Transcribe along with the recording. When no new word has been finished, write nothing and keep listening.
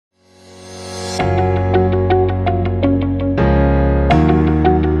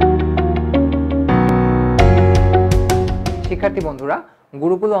শিক্ষার্থী বন্ধুরা,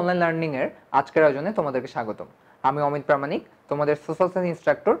 Gurukul online learning এর আজকের আয়োজনে তোমাদেরকে স্বাগতম। আমি অমিত প্রামাণিক, তোমাদের সোশ্যাল সায়েন্স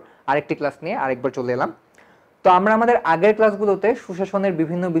ইনস্ট্রাক্টর। আরেকটি ক্লাস নিয়ে আরেকবার চলে এলাম। তো আমরা আমাদের আগের ক্লাসগুলোতে সুশাসনের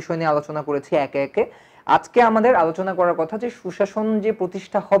বিভিন্ন বিষয় নিয়ে আলোচনা করেছি একে একে। আজকে আমাদের আলোচনা করার কথা যে সুশাসন যে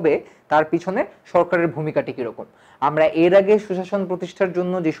প্রতিষ্ঠা হবে তার পিছনে সরকারের ভূমিকাটি কিরকম। আমরা এর আগে সুশাসন প্রতিষ্ঠার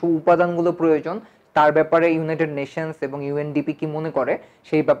জন্য যেসব উপাদানগুলো প্রয়োজন তার ব্যাপারে ইউনাইটেড নেশনস এবং ইউএনডিপি কি মনে করে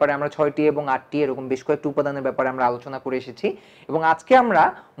সেই ব্যাপারে আমরা 6টি এবং 8টি এরকম বেশ কয়েকটি উপাদানের ব্যাপারে আমরা আলোচনা করে এসেছি। এবং আজকে আমরা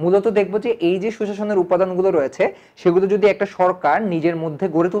মূলত দেখব যে এই যে সুশাসনের উপাদানগুলো রয়েছে সেগুলো যদি একটা সরকার নিজের মধ্যে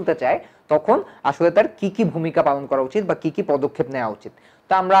গড়ে তুলতে চায় তখন আসলে তার কি কি ভূমিকা পালন করা উচিত বা কি কি পদক্ষেপ নেওয়া উচিত,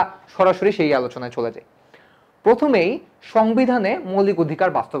 তা আমরা সরাসরি সেই আলোচনায় চলে যাই। প্রথমেই সংবিধানে মৌলিক অধিকার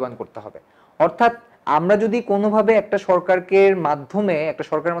বাস্তবায়ন করতে হবে। অর্থাৎ আমরা যদি কোনোভাবে একটা সরকারের মাধ্যমে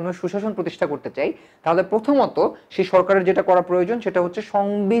সুশাসন প্রতিষ্ঠা করতে চাই, তাহলে প্রথমত সেই সরকারের যেটা করা প্রয়োজন সেটা হচ্ছে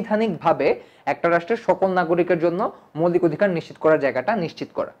সাংবিধানিকভাবে একটা রাষ্ট্রের সকল নাগরিকের জন্য মৌলিক অধিকার নিশ্চিত করার জায়গাটা নিশ্চিত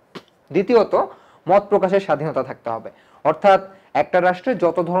করা। দ্বিতীয়ত, মত প্রকাশের স্বাধীনতা থাকতে হবে। অর্থাৎ একটা রাষ্ট্রে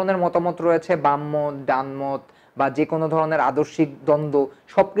যত ধরনের মতামত রয়েছে, বামমত, ডানমত বা যে কোনো ধরনের আদর্শিক দ্বন্দ্ব,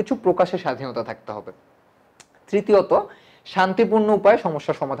 সবকিছু প্রকাশের স্বাধীনতা থাকতে হবে। তৃতীয়ত, শান্তিপূর্ণ উপায়ে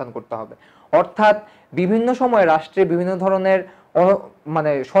সমস্যার সমাধান করতে হবে। অর্থাৎ বিভিন্ন সময় রাষ্ট্রে বিভিন্ন ধরনের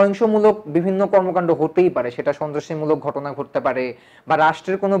সহিংসমূলক বিভিন্ন কর্মকাণ্ড হতেই পারে, সেটা সন্ত্রাসীমূলক ঘটনা ঘটতে পারে বা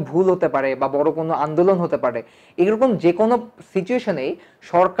রাষ্ট্রের কোনো ভুল হতে পারে বা বড় কোনো আন্দোলন হতে পারে। এরকম যে কোনো সিচুয়েশনেই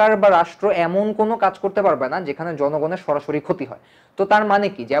সরকার বা রাষ্ট্র এমন কোনো কাজ করতে পারবে না যেখানে জনগণের সরাসরি ক্ষতি হয়। তো তার মানে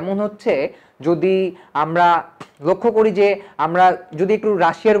কি, যেমন হচ্ছে যদি আমরা লক্ষ্য করি যে আমরা যদি একটু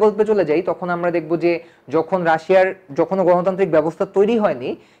রাশিয়ার গল্পে চলে যাই, তখন আমরা দেখব যে যখন রাশিয়ার গণতান্ত্রিক ব্যবস্থা তৈরি হয়নি,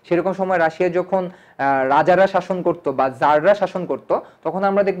 সেরকম সময় রাশিয়া যখন রাজারা শাসন করত বা জাররা শাসন করত, তখন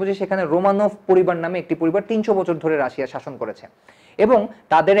আমরা দেখব যে সেখানে রোমানভ পরিবার নামে একটি পরিবার 300 বছর ধরে রাশিয়া শাসন করেছে। এবং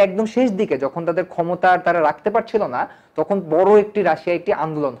তাদের একদম শেষ দিকে যখন তাদের ক্ষমতা তারা রাখতে পারছিল না, তখন বড় একটি রাশিয়া একটি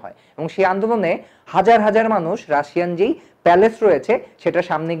আন্দোলন হয় এবং সেই আন্দোলনে হাজার হাজার মানুষ রাশিয়ান যেই প্যালেস রয়েছে সেটা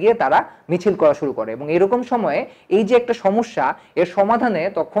সামনে গিয়ে তারা মিছিল করা শুরু করে। এবং এরকম সময়ে এই যে একটা সমস্যা, এর সমাধানে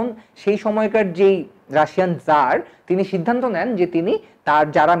তখন সেই সময়কার যেই রাশিয়ান জার, তিনি সিদ্ধান্ত নেন যে তিনি তার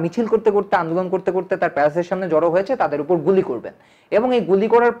যারা মিছিল করতে করতে আন্দোলন করতে করতে তার প্যালেসের সামনে জড়ো হয়েছে তাদের উপর গুলি করবেন। এবং এই গুলি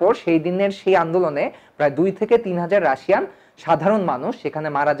করার পর সেই দিনের সেই আন্দোলনে প্রায় 2 থেকে 3 হাজার রাশিয়ান সাধারণ মানুষ সেখানে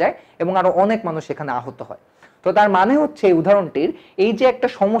মারা যায় এবং আরো অনেক মানুষ সেখানে আহত হয়। তো তার মানে হচ্ছে এই উদাহরণটির, এই যে একটা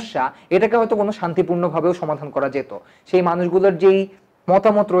সমস্যা, এটাকে হয়তো কোনো শান্তিপূর্ণভাবেও সমাধান করা যেত। সেই মানুষগুলোর যেই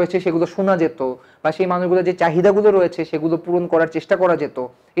মতামত রয়েছে সেগুলো শোনা যেত বা সেই মানুষগুলোর যে চাহিদাগুলো রয়েছে সেগুলো পূরণ করার চেষ্টা করা যেত।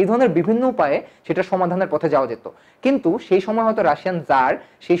 এই ধরনের বিভিন্ন উপায়ে সেটা সমাধানের পথে যাওয়া যেত। কিন্তু সেই সময় হয়তো রাশিয়ান জার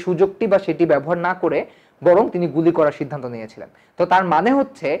সেই সুযোগটি বা সেটি ব্যবহার না করে বরং তিনি গুলি করার সিদ্ধান্ত নিয়েছিলেন। তো তার মানে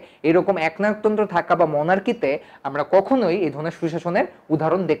হচ্ছে এরকম একনায়কতন্ত্র থাকা বা মনার্কিতে আমরা কখনোই এই ধরনের সুশাসনের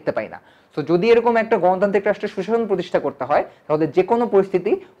উদাহরণ দেখতে পাই না। তো যদি এরকম একটা গণতান্ত্রিক রাষ্ট্রের সুশাসন প্রতিষ্ঠা করতে হয়, তাহলে যে কোনো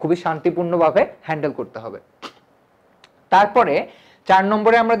পরিস্থিতি খুবই শান্তিপূর্ণভাবে হ্যান্ডেল করতে হবে। তারপরে 4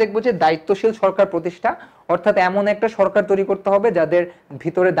 নম্বরে আমরা দেখবো যে দায়িত্বশীল সরকার প্রতিষ্ঠা। অর্থাৎ এমন একটা সরকার তৈরি করতে হবে যাদের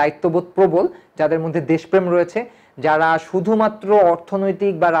ভিতরে দায়িত্ববোধ প্রবল, যাদের মধ্যে দেশপ্রেম রয়েছে, যারা শুধুমাত্র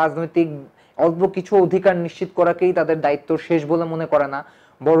অর্থনৈতিক বা রাজনৈতিক অল্প কিছু অধিকার নিশ্চিত করাকেই তাদের দায়িত্ব শেষ বলে মনে করে না,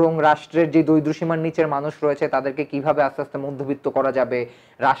 বরং রাষ্ট্রের যে দরিদ্র সীমার নিচের মানুষ রয়েছে তাদেরকে কিভাবে আস্তে আস্তে মধ্যবিত্ত করা যাবে,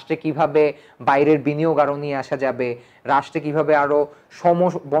 রাষ্ট্রে কিভাবে বাইরের বিনিয়োগ আরো নিয়ে আসা যাবে, রাষ্ট্রে কিভাবে আরো সম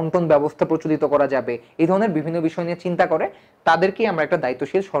বন্টন ব্যবস্থা প্রচলিত করা যাবে, এই ধরনের বিভিন্ন বিষয় নিয়ে চিন্তা করে তাদেরকেই আমরা একটা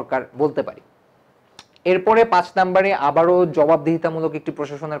দায়িত্বশীল সরকার বলতে পারি। এরপরে 5 নম্বরে আবারও জবাবদিহিতামূলক একটি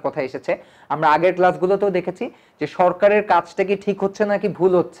প্রশাসনের কথা এসেছে। আমরা আগের ক্লাসগুলোতেও দেখেছি যে সরকারের কাজটা কি ঠিক হচ্ছে নাকি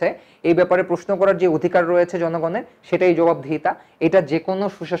ভুল হচ্ছে, এই ব্যাপারে প্রশ্ন করার যে অধিকার রয়েছে জনগণের, সেটাই জবাবদিহিতা। এটা যে কোনো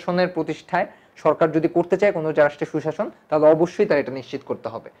সুশাসনের প্রতিষ্ঠায় সরকার যদি করতে চায় কোনো রাষ্ট্রের সুশাসন, তাহলে অবশ্যই তার এটা নিশ্চিত করতে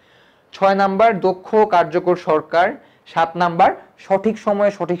হবে। 6 নাম্বার দক্ষ কার্যকর সরকার। 7 নাম্বার সঠিক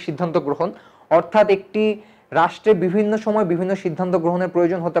সময়ে সঠিক সিদ্ধান্ত গ্রহণ। অর্থাৎ একটি রাষ্ট্রে বিভিন্ন সময় বিভিন্ন সিদ্ধান্ত গ্রহণের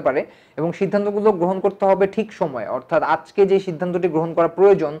প্রয়োজন হতে পারে এবং সিদ্ধান্তগুলো গ্রহণ করতে হবে ঠিক সময়ে। অর্থাৎ আজকে যে সিদ্ধান্তটি গ্রহণ করা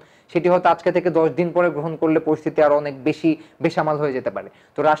প্রয়োজন সেটি হয়তো আজকে থেকে 10 দিন পরে গ্রহণ করলে পরিস্থিতি আরো অনেক বেশি বেসামাল হয়ে যেতে পারে।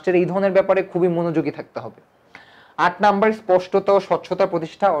 তো রাষ্ট্রের এই ধরনের ব্যাপারে খুবই মনোযোগী থাকতে হবে। 8 নাম্বার স্পষ্টতা ও স্বচ্ছতা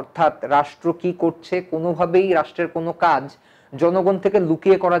প্রতিষ্ঠা। অর্থাৎ রাষ্ট্র কি করছে, কোনোভাবেই রাষ্ট্রের কোনো কাজ জনগণ থেকে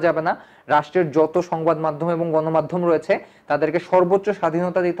লুকিয়ে করা যাবে না। রাষ্ট্রের যত সংবাদ মাধ্যম এবং গণমাধ্যম রয়েছে তাদেরকে সর্বোচ্চ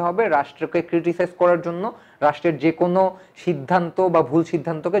স্বাধীনতা দিতে হবে রাষ্ট্রকে ক্রিটিসাইজ করার জন্য, রাষ্ট্রের যে কোনো সিদ্ধান্ত বা ভুল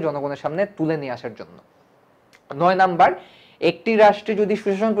সিদ্ধান্তকে জনগণের সামনে তুলে নিয়ে আসার জন্য। 9 নাম্বার একটি রাষ্ট্রে যদি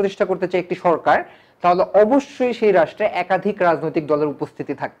সুশাসন প্রতিষ্ঠা করতে চায় একটি সরকার, তাহলে অবশ্যই সেই রাষ্ট্রে একাধিক রাজনৈতিক দলের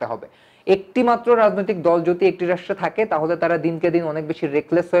উপস্থিতি থাকতে হবে। একটি মাত্র রাজনৈতিক দল যদি একটি রাষ্ট্রে থাকে তাহলে তারা দিনকে দিন অনেক বেশি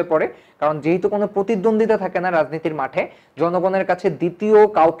রেকলেস হয়ে পড়ে, কারণ যেহেতু কোনো প্রতিদ্বন্দ্বিতা থাকে না রাজনীতির মাঠে, জনগণের কাছে দ্বিতীয়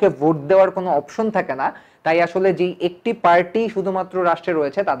কাউকে ভোট দেওয়ার কোনো অপশন থাকে না, তাই আসলে যে একটি পার্টি শুধুমাত্র রাষ্ট্রে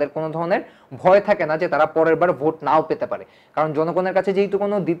রয়েছে তাদের কোনো ধরনের ভয় থাকে না যে তারা পরের বার ভোট নাও পেতে পারে, কারণ জনগণের কাছে যেহেতু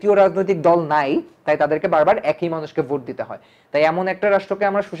কোনো দ্বিতীয় রাজনৈতিক দল নাই, তাই তাদেরকে বারবার একই মানুষকে ভোট দিতে হয়। তাই এমন একটা রাষ্ট্রকে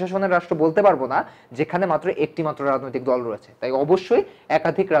আমরা সুশাসনের রাষ্ট্র বলতে পারবো না যেখানে মাত্র একটি মাত্র রাজনৈতিক দল রয়েছে। তাই অবশ্যই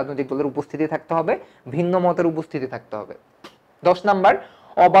একাধিক রাজনৈতিক দলের উপস্থিতি থাকতে হবে, ভিন্ন মতের উপস্থিতি থাকতে হবে। 10 নাম্বার,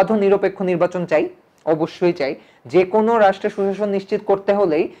 অবাধ নিরপেক্ষ নির্বাচন চাই, অবশ্যই চাই। যে কোনো রাষ্ট্রের সুশাসন নিশ্চিত করতে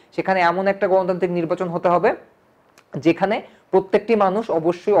হলেই সেখানে এমন একটা গণতান্ত্রিক নির্বাচন হতে হবে যেখানে প্রত্যেকটি মানুষ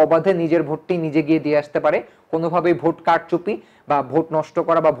অবশ্যই অবাধে নিজের ভোটটি নিজে গিয়ে দিয়ে আসতে পারে, কোনোভাবেই ভোট কারচুপি বা ভোট নষ্ট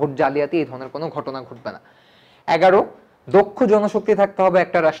করা বা ভোট জালিয়াতি এই ধরনের কোনো ঘটনা ঘটবে না। 11, দক্ষ জনশক্তি থাকতে হবে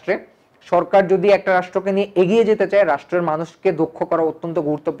একটা রাষ্ট্রে। সরকার যদি একটা রাষ্ট্রকে নিয়ে এগিয়ে যেতে চায়, রাষ্ট্রের মানুষকে দক্ষ করা অত্যন্ত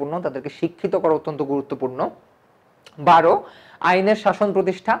গুরুত্বপূর্ণ, তাদেরকে শিক্ষিত করা অত্যন্ত গুরুত্বপূর্ণ। 12, আইনের শাসন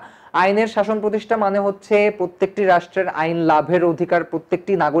প্রতিষ্ঠা। আইনের শাসন প্রতিষ্ঠা মানে হচ্ছে প্রত্যেকটি রাষ্ট্রের আইন লাভের অধিকার,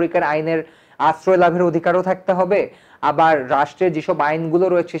 প্রত্যেকটি নাগরিকের আইনের আশ্রয় লাভের অধিকারও থাকতে হবে। আবার রাষ্ট্রের যেসব আইনগুলো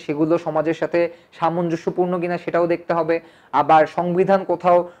রয়েছে সেগুলো সমাজের সাথে সামঞ্জস্যপূর্ণ কিনা সেটাও দেখতে হবে। আবার সংবিধান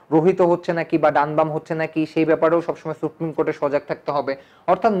কোথাও রহিত হচ্ছে নাকি বা ডানবাম হচ্ছে নাকি সেই ব্যাপারেও সবসময় সুপ্রিম কোর্টে সজাগ থাকতে হবে।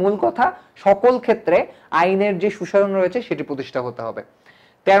 অর্থাৎ মূল কথা, সকল ক্ষেত্রে আইনের যে সুশাসন রয়েছে সেটি প্রতিষ্ঠা হতে হবে।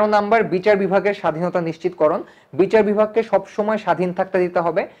 13 নাম্বার, বিচার বিভাগের স্বাধীনতা নিশ্চিতকরণ। বিচার বিভাগকে সবসময় স্বাধীন থাকতে দিতে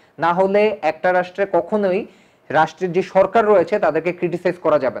হবে, না হলে একটা রাষ্ট্রে কখনোই রাষ্ট্রের যে সরকার রয়েছে তাদেরকে ক্রিটিসাইজ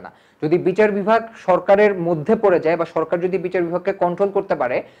করা যাবে না। যদি বিচার বিভাগ সরকারের মধ্যে পড়ে যায় বা সরকার যদি বিচার বিভাগকে কন্ট্রোল করতে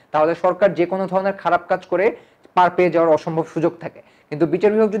পারে, তাহলে সরকার যে কোনো ধরনের খারাপ কাজ করে পার পেয়ে যাওয়ার অসম্ভব সুযোগ থাকে। কিন্তু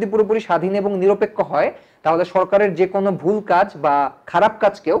বিচার বিভাগ যদি পুরোপুরি স্বাধীন এবং নিরপেক্ষ হয়, তাহলে সরকারের যে কোনো ভুল কাজ বা খারাপ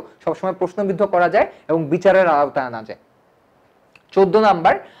কাজকেও সবসময় প্রশ্নবিদ্ধ করা যায় এবং বিচারের আওতায় আনা যায়। 14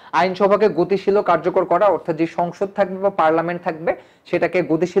 নাম্বার, আইনসভাকে গতিশীল ও কার্যকর করা, অর্থাৎ যে সংসদ থাকবে বা পার্লামেন্ট থাকবে সেটাকে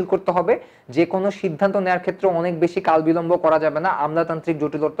গতিশীল করতে হবে। যে কোনো সিদ্ধান্ত নেওয়ার ক্ষেত্রে অনেক বেশি কাল বিলম্ব করা যাবে না, আমলাতান্ত্রিক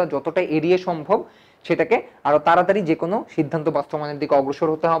জটিলতা যতটা এড়িয়ে সম্ভব সেটাকে আরো তাড়াতাড়ি যে কোনো সিদ্ধান্ত বাস্তবায়নের দিকে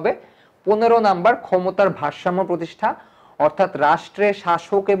অগ্রসর হতে হবে। 15 নাম্বার, ক্ষমতার ভারসাম্য প্রতিষ্ঠা, অর্থাৎ রাষ্ট্রে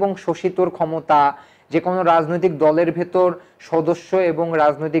শাসক এবং শোষিতর ক্ষমতা, যে কোনো রাজনৈতিক দলের ভেতর সদস্য এবং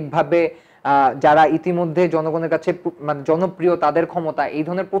রাজনৈতিকভাবে যারা ইতিমধ্যে জনগণের কাছে মানে জনপ্রিয় তাদের ক্ষমতা, এই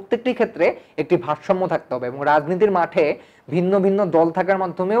ধরনের প্রত্যেকটি ক্ষেত্রে একটি ভারসাম্য থাকতে হবে এবং রাজনীতির মাঠে ভিন্ন ভিন্ন দল থাকার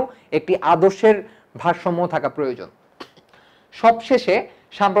মাধ্যমেও একটি আদর্শের ভারসাম্য থাকা প্রয়োজন। সবশেষে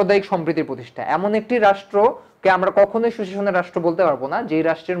সাম্প্রদায়িক সম্প্রীতির প্রতিষ্ঠা। এমন একটি রাষ্ট্রকে আমরা কখনোই সুশাসনের রাষ্ট্র বলতে পারবো না যে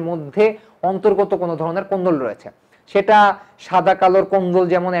রাষ্ট্রের মধ্যে অন্তর্গত কোনো ধরনের কোন্দল রয়েছে। সেটা সাদা কালোর কোন্দল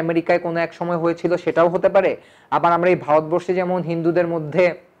যেমন আমেরিকায় কোনো এক সময় হয়েছিল সেটাও হতে পারে, আবার আমরা এই ভারতবর্ষে যেমন হিন্দুদের মধ্যে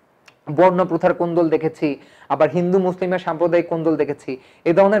বর্ণ প্রথার কোন্দল দেখেছি, আবার হিন্দু মুসলিমের সাম্প্রদায়িক কোন্দল দেখেছি।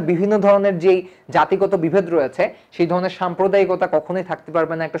 এই ধরনের বিভিন্ন ধরনের যেই জাতিগত বিভেদ রয়েছে সেই ধরনের সাম্প্রদায়িকতা কখনোই থাকতে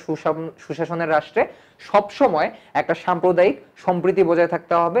পারবে না একটা সুশাসনের রাষ্ট্রে। সবসময় একটা সাম্প্রদায়িক সম্প্রীতি বজায়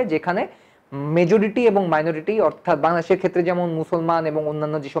থাকতে হবে, যেখানে মেজরিটি এবং মাইনরিটি, অর্থাৎ বাংলাদেশের ক্ষেত্রে যেমন মুসলমান এবং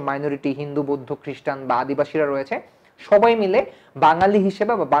অন্যান্য যেসব মাইনরিটি হিন্দু বৌদ্ধ খ্রিস্টান বা আদিবাসীরা রয়েছে সবাই মিলে বাঙালি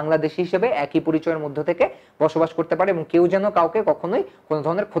হিসেবে বা বাংলাদেশী হিসেবে একই পরিচয়ের মধ্য থেকে বসবাস করতে পারে এবং কেউ যেন কাউকে কখনোই কোনো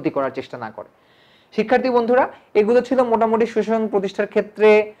ধরনের ক্ষতি করার চেষ্টা না করে। শিক্ষার্থী বন্ধুরা, এগুলো ছিল মোটামুটি সুশাসন প্রতিষ্ঠার ক্ষেত্রে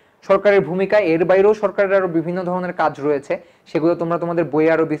সরকারের ভূমিকা। এর বাইরেও সরকারের আরো বিভিন্ন ধরনের কাজ রয়েছে, সেগুলো তোমরা তোমাদের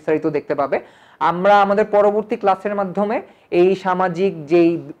বইয়ে আরো বিস্তারিত দেখতে পাবে। আমরা আমাদের পরবর্তী ক্লাসের মাধ্যমে এই সামাজিক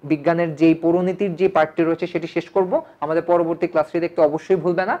যেই বিজ্ঞানের যেই পরিণতির যে পার্টটি রয়েছে সেটি শেষ করব। আমাদের পরবর্তী ক্লাসটি দেখতে অবশ্যই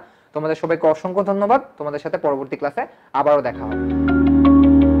ভুলবে না। তোমাদের সবাইকে অসংখ্য ধন্যবাদ। তোমাদের সাথে পরবর্তী ক্লাসে আবারও দেখা হবে।